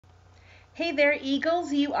Hey there,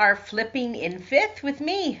 Eagles. You are flipping in fifth with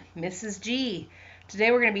me, Mrs. G. Today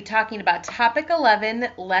we're going to be talking about Topic 11,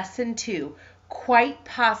 Lesson 2, quite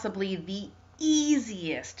possibly the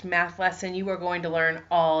easiest math lesson you are going to learn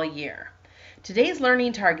all year. Today's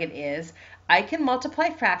learning target is I can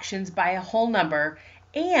multiply fractions by a whole number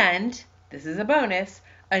and, this is a bonus,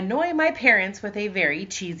 annoy my parents with a very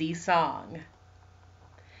cheesy song.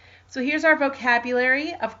 So here's our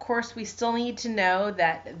vocabulary. Of course, we still need to know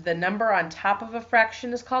that the number on top of a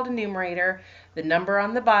fraction is called a numerator. The number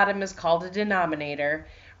on the bottom is called a denominator.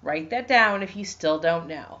 Write that down if you still don't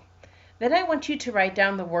know. Then I want you to write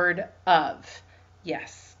down the word of.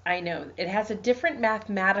 Yes, I know. It has a different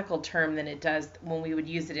mathematical term than it does when we would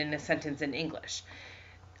use it in a sentence in English.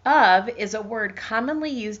 Of is a word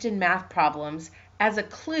commonly used in math problems as a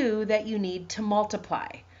clue that you need to multiply.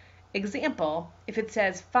 Example, if it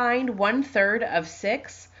says find 1/3 of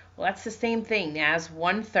 6, well, that's the same thing as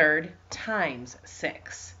 1/3 times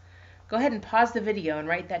 6. Go ahead and pause the video and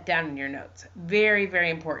write that down in your notes. Very, very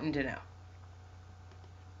important to know.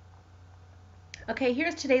 Okay,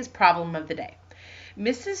 here's today's problem of the day.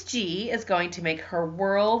 Mrs. G is going to make her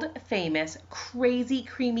world famous crazy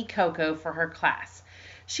creamy cocoa for her class.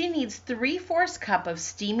 She needs 3/4 cup of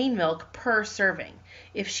steaming milk per serving.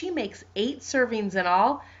 If she makes 8 servings in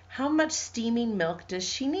all, how much steaming milk does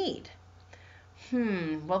she need?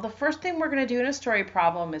 Well, the first thing we're going to do in a story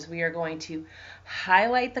problem is we are going to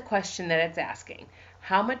highlight the question that it's asking.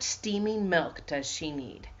 How much steaming milk does she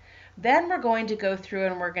need? Then we're going to go through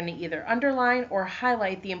and we're going to either underline or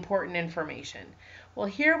highlight the important information. Well,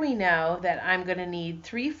 here we know that I'm going to need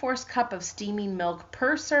 3/4 cup of steaming milk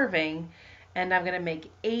per serving, and I'm going to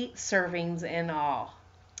make 8 servings in all.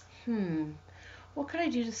 What could I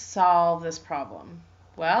do to solve this problem?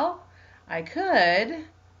 Well, I could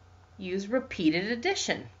use repeated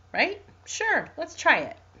addition, right? Sure, let's try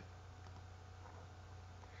it.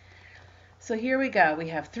 So here we go. We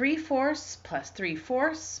have 3/4 plus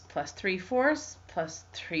 3/4 plus 3/4 plus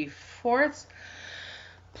 3/4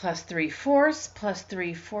 plus 3/4 plus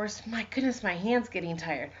 3/4. My goodness, my hand's getting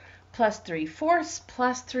tired. Plus 3/4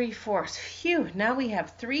 plus 3/4. Phew, now we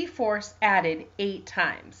have 3/4 added 8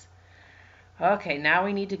 times. Okay, now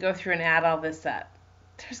we need to go through and add all this up.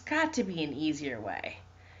 There's got to be an easier way.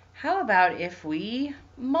 How about if we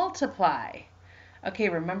multiply? Okay,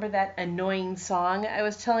 remember that annoying song I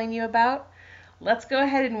was telling you about? Let's go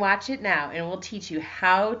ahead and watch it now, and we'll teach you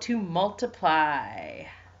how to multiply.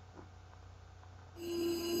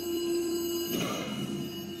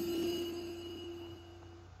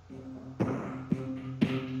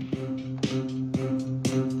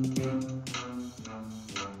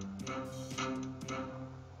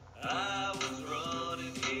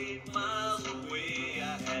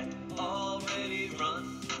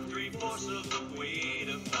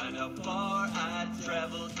 How far I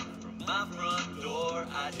traveled from my front door.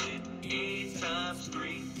 I did 8 times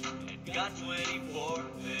 3 and got 24.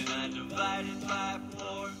 Then I divided by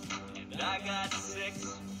 4 and I got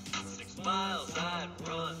 6. 6 miles I'd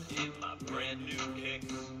run in my brand new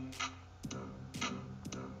kicks.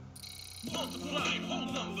 Multiplying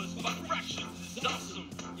whole numbers by fractions is awesome,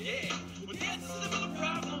 yeah. With that similar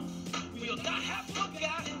problem, we'll not have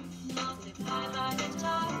forgotten. Multiply by the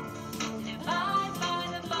top, divide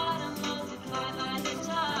by the bottom, multiply by the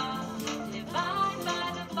top, divide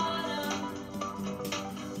by the bottom.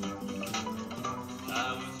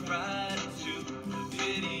 I was riding to the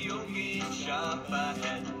video game shop. I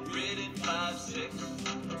had ridden 5, 6,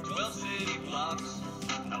 12 city blocks.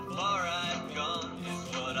 How far I've gone is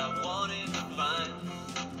what I wanted to find.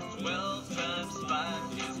 12 times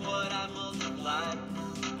 5 is what I multiplied.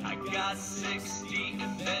 I got 60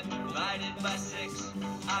 and then divided by 6.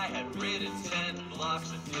 I had ridden 10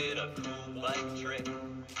 blocks and did a cool bike trick.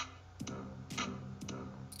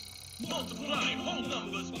 Multiplying whole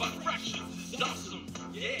numbers by fractions is awesome,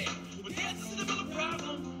 yeah. With that similar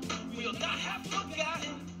problem, we'll not have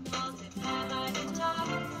forgotten. Multiply by the top,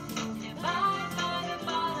 divide by the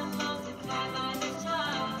bottom, multiply by the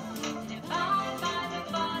top, divide by the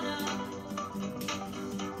bottom.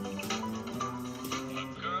 A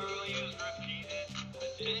girl used repeated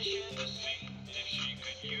addition to see if she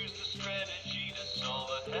could use the strategy to solve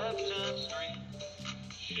a half times 3.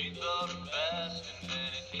 She thought fast and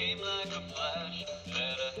then it came like a flash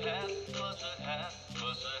that a half plus a half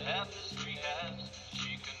plus a half is 3 halves.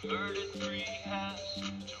 She converted 3 halves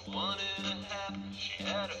to 1 1/2. She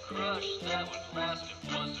had a crush that would last. It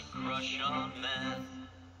was a crush on math.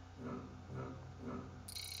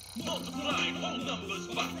 Multiplying whole numbers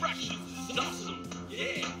by fractions is awesome,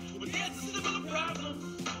 yeah. With that similar problem,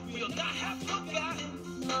 we'll not have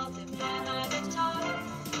forgotten. Multiply by the top,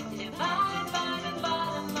 divide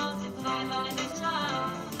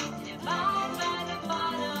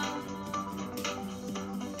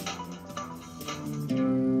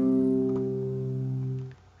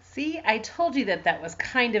I told you that that was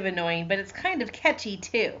kind of annoying, but it's kind of catchy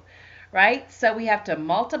too, right? So we have to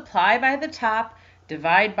multiply by the top,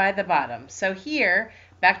 divide by the bottom. So here,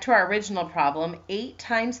 back to our original problem, 8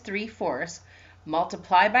 times 3/4,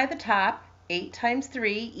 multiply by the top, 8 times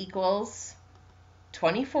 3 equals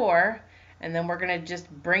 24, and then we're going to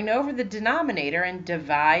just bring over the denominator and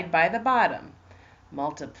divide by the bottom.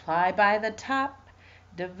 Multiply by the top,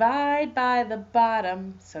 divide by the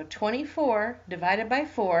bottom. So 24 divided by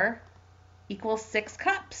 4 equals 6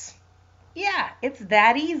 cups. Yeah, it's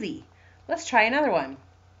that easy. Let's try another one.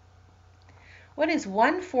 What is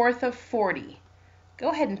 1/4 of 40? Go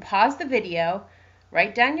ahead and pause the video,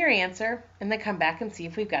 write down your answer, and then come back and see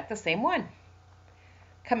if we've got the same one.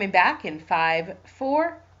 Coming back in 5,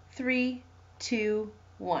 4, 3, 2,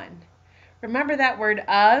 1. Remember that word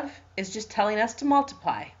of is just telling us to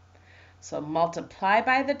multiply. So multiply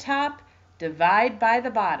by the top, divide by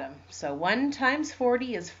the bottom. So 1 times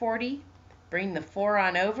 40 is 40. Bring the 4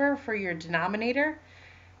 on over for your denominator.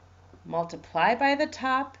 Multiply by the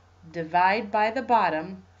top, divide by the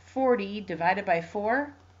bottom. 40 divided by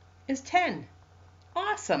 4 is 10.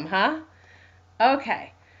 Awesome, huh?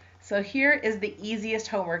 Okay, so here is the easiest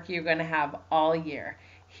homework you're going to have all year.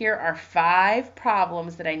 Here are 5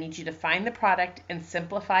 problems that I need you to find the product and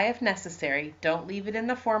simplify if necessary. Don't leave it in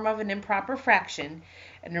the form of an improper fraction.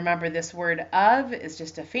 And remember, this word of is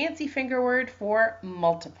just a fancy finger word for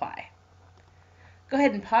multiply. Go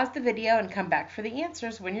ahead and pause the video and come back for the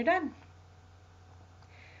answers when you're done.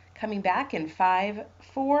 Coming back in 5,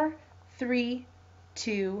 4, 3,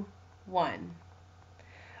 2, 1.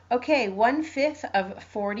 Okay, 1/5 of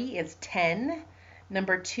 40 is 10.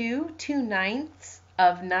 Number 2, 2/9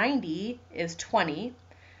 of 90 is 20.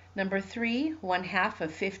 Number 3, 1/2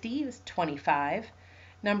 of 50 is 25.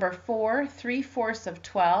 Number 4, 3/4 of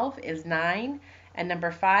 12 is 9. And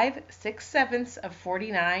number 5, 6/7 of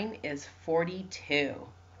 49 is 42.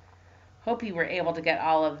 Hope you were able to get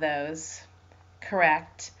all of those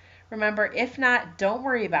correct. Remember, if not, don't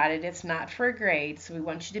worry about it. It's not for a grade, so we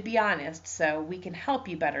want you to be honest so we can help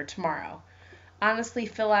you better tomorrow. Honestly,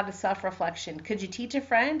 fill out a self-reflection. Could you teach a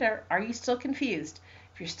friend, or are you still confused?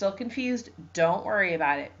 If you're still confused, don't worry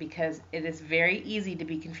about it because it is very easy to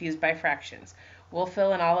be confused by fractions. We'll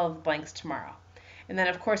fill in all of the blanks tomorrow. And then,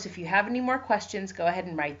 of course, if you have any more questions, go ahead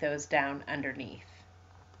and write those down underneath.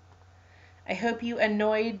 I hope you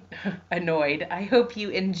I hope you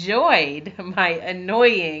enjoyed my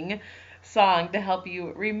annoying song to help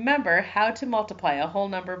you remember how to multiply a whole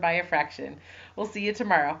number by a fraction. We'll see you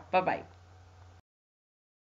tomorrow. Bye-bye.